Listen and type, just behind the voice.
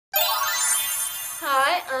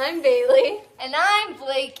Hi, I'm Bailey. And I'm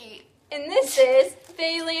Blakey. And this is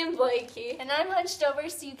Bailey and Blakey. And I'm hunched over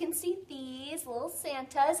so you can see these little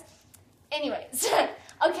Santas. Anyways,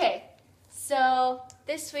 okay, so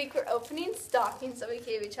this week we're opening stockings that we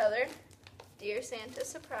gave each other. Dear Santa,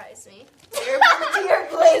 surprise me. Dear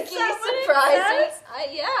Blakey, surprise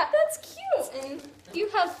me. Yeah. That's cute. And you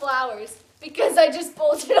have flowers because I just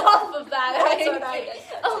pulled it off of that. That's what I did.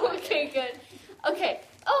 Oh, okay, good. Okay.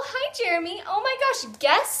 Oh, hi, Jeremy. Oh my gosh,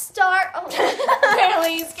 guest star. Oh,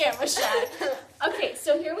 apparently he's camera shy. Okay,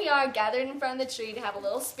 so here we are gathered in front of the tree to have a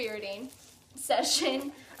little spiriting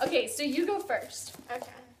session. Okay, so you go first. Okay.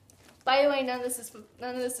 By the way, none of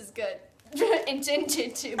this is good.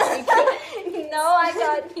 Intended to be good. No, I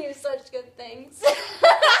got you such good things.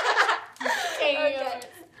 Okay.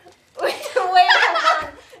 Wait, hold on.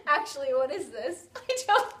 Actually, what is this? I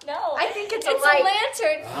don't know. I think it's a light. It's a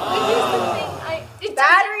lantern. But here's the thing.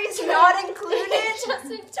 Batteries not included. It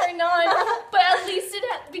doesn't turn on. But at least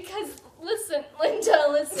because listen, Linda,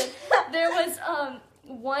 listen. There was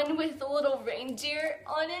one with a little reindeer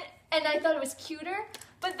on it, and I thought it was cuter.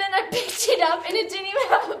 But then I picked it up, and it didn't even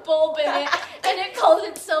have a bulb in it, and it called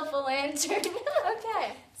itself a lantern.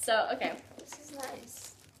 Okay. So, okay. This is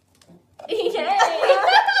nice. Yay!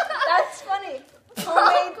 That's funny.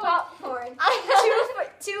 Homemade popcorn.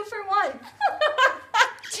 Two for one.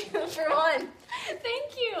 2 for 1.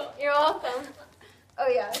 Thank you. You're welcome. Oh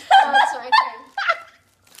yeah, now it's my turn.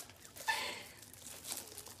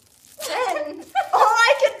 Then,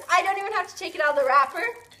 I don't even have to take it out of the wrapper.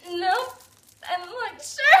 Nope. And look,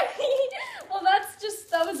 sure. Well, that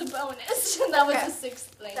was a bonus. That was Okay. the 6th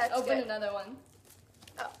thing. That's Open good. another one.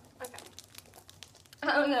 Oh, okay. I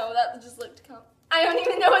don't know. That just looked I don't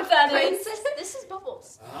even know what that is. This is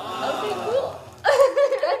Bubbles. Okay, cool.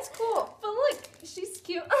 That's cool. But look, she's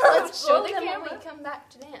cute. Let's Show show the them when camera. we come back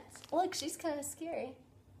to dance. Look, she's kind of scary.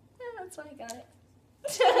 Yeah, that's why I got it.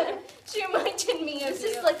 She reminded me of This you.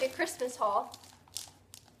 is like a Christmas haul.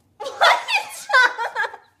 What?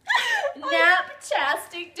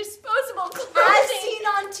 Naptastic disposable clothing. As seen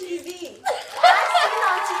on TV.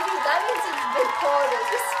 That means it's big quality.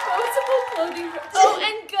 Disposable clothing. Oh,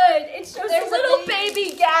 and good. It shows There's a little a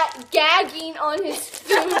baby gagging on his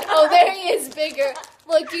food. Oh, there he is, bigger.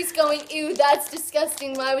 Look, he's going, ew, that's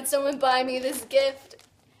disgusting. Why would someone buy me this gift?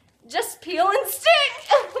 Just peel and stick.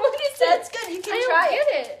 What is That's it? good. You can I try don't it.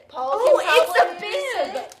 get it. Paul Oh, can it's probably a use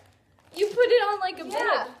bib. it. You put it on like a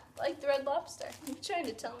Yeah, bib. like the Red Lobster. You're trying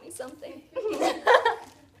to tell me something.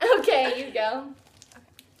 Okay, you go.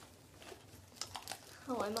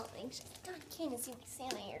 Oh, I'm all anxious. God, I can't see my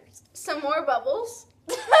Santa ears. Some more bubbles.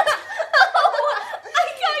 Oh, I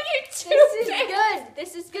got you too. This is good.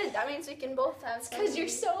 This is good. That means we can both have some. Because you're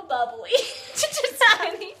so bubbly. Just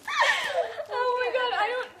kidding. Oh my god,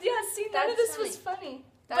 see, none of That's this was funny.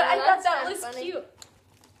 That- But I thought that's that kinda was funny. cute.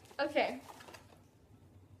 Okay.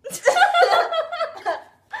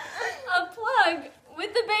 A plug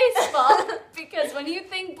with the baseball. Because when you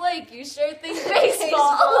think Blake, you sure think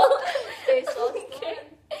baseball. Baseball. Okay.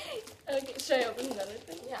 Okay, should I open another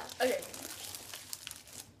thing? Yeah. Okay.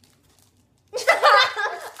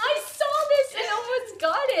 I saw this and almost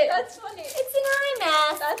got it. That's funny. It's an eye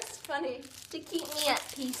mask That's funny. to keep me at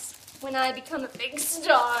peace when I become a big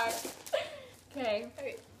star. Okay.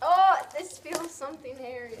 Okay. Oh, this feels something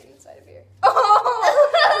hairy inside of here.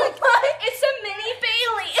 Oh, It's a mini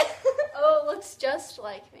Bailey. oh, it looks just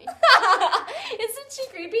like me. Isn't she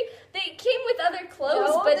creepy? They came with other clothes,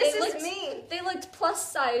 No, but this they is looked me. They looked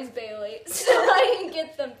plus size Bailey, so I didn't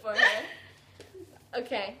get them for her.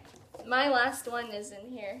 Okay, my last one is in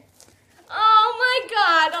here. Oh my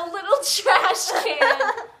god, a little trash can.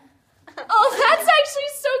 Oh, that's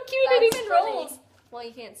actually so cute. It That's even funny. rolls. Well,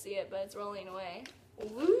 you can't see it, but it's rolling away.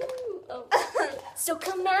 Woo! Oh. So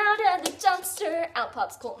come out of the dumpster. Out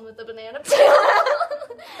pops Colton with the banana peel.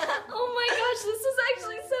 Oh my gosh, this is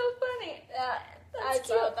actually so funny. Yeah, That's I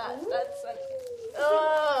saw cute. that. Ooh. That's funny.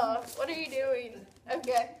 Oh, what are you doing?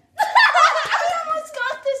 Okay. I almost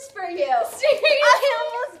got this for you. Seriously? I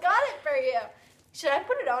almost got it for you. Should I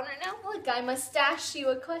put it on right now? Look, I must ask you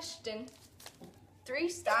a question. 3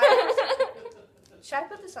 stars. Should I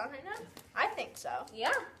put this on right now? I think so.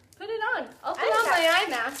 Yeah, put it on. I'll put I on think my eye I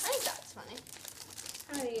mask. think that's funny.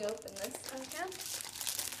 How do you open this?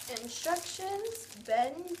 Okay. Instructions.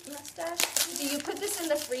 Ben mustache. Do you put this in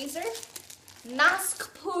the freezer?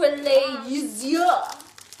 Mask pour les yeux.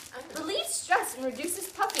 Relieves stress and reduces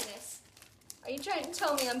puffiness. Are you trying to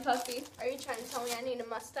tell me I'm puffy? Are you trying to tell me I need a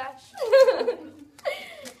mustache?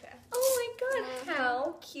 Oh Okay. my god,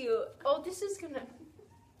 how cute. Oh, this is gonna.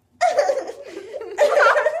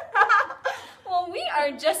 Well, We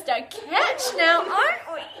are just a catch now,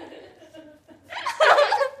 aren't we?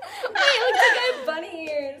 Wait, it looks like I have bunny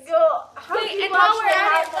ears. Go. Wait, and while we're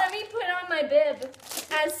at it, let me put on my bib,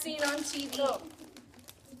 as seen on TV. Go.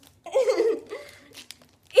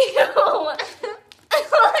 Ew.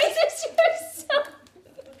 Why is yours so...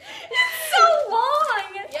 It's so long.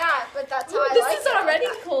 Yeah, but that's how Ooh, I this like is it. already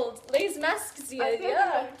cold. Les masks, I feel yeah.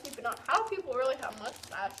 like I'm keeping on. How do people really have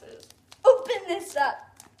mustaches? Open this up,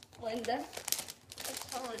 Linda. That's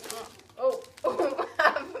totally not. Oh.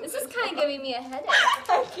 This is kind of giving me a headache.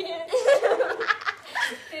 I can't.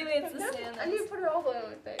 Maybe it's the sand. I need to put it all over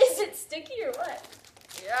my face. Is it sticky or what?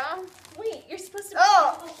 Yeah. Wait, you're supposed to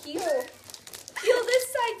Oh. peel this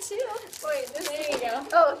side too. Wait, this There you go.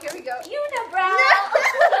 Oh, here we go. Unibrow.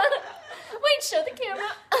 Wait, show the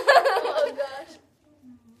camera. Oh gosh.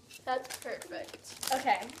 That's perfect.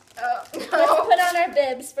 Okay. Oh. Let's put on our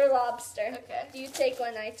bibs for lobster. Okay. Do you take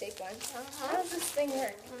one? I take one. How Uh-huh. does this thing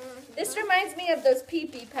work? Mm-hmm. This reminds me of those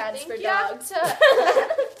pee-pee pads think for you have dogs. to-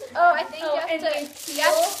 Oh, I think Oh, you and have you to. You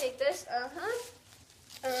have to take this.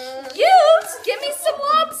 Use! Give me some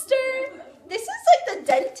lobster! This is like the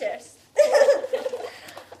dentist. Okay.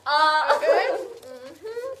 Mm-hmm.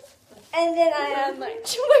 And then I have my...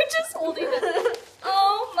 We're just holding it.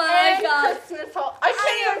 Oh my god. Christmas haul. I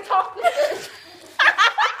can't even talk with this.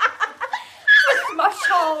 Christmas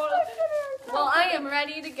haul. Well, I am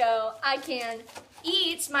ready to go. I can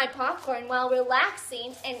eat my popcorn while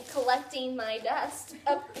relaxing and collecting my dust,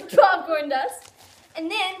 popcorn dust. And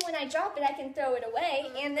then when I drop it, I can throw it away,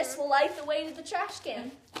 and this will light the way to the trash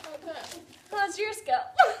can. Okay. How's yours go?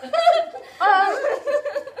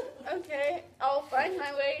 Okay, I'll find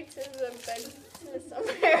my way to the bed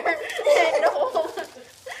somewhere and hold.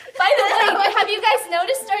 By the way, have you guys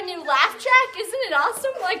noticed our new laugh track? Isn't it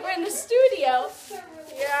awesome? Like we're in the studio.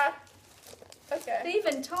 Yeah. Okay. They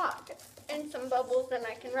even talk. And some bubbles, and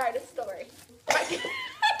I can write a story. I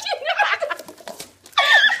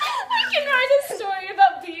can write a story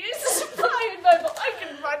about bees. Inspired by I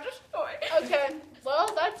can write a story. Okay. Well,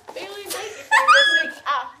 that's Bailey Blakey for this week's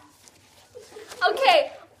app.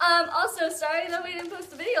 Okay. Also, sorry that we didn't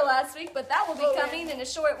post a video last week, but that will be coming in a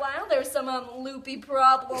short while. There were some loopy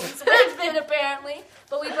problems with it, apparently.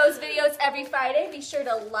 But we post videos every Friday. Be sure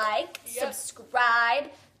to like, subscribe,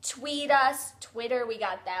 tweet us. Twitter, we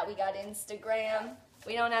got that. We got Instagram.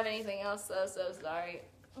 We don't have anything else, though, so sorry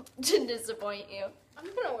to disappoint you. I'm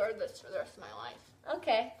gonna wear this for the rest of my life.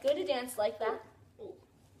 Okay, go to dance like that. Ooh.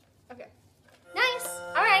 Okay. Nice.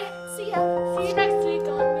 All right, see ya. See you next week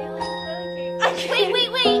on Bailey and Blakey.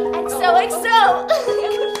 Wait. XOXO.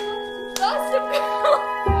 Gossip Girl.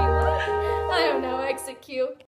 Wait, what? I don't know. Exit cue.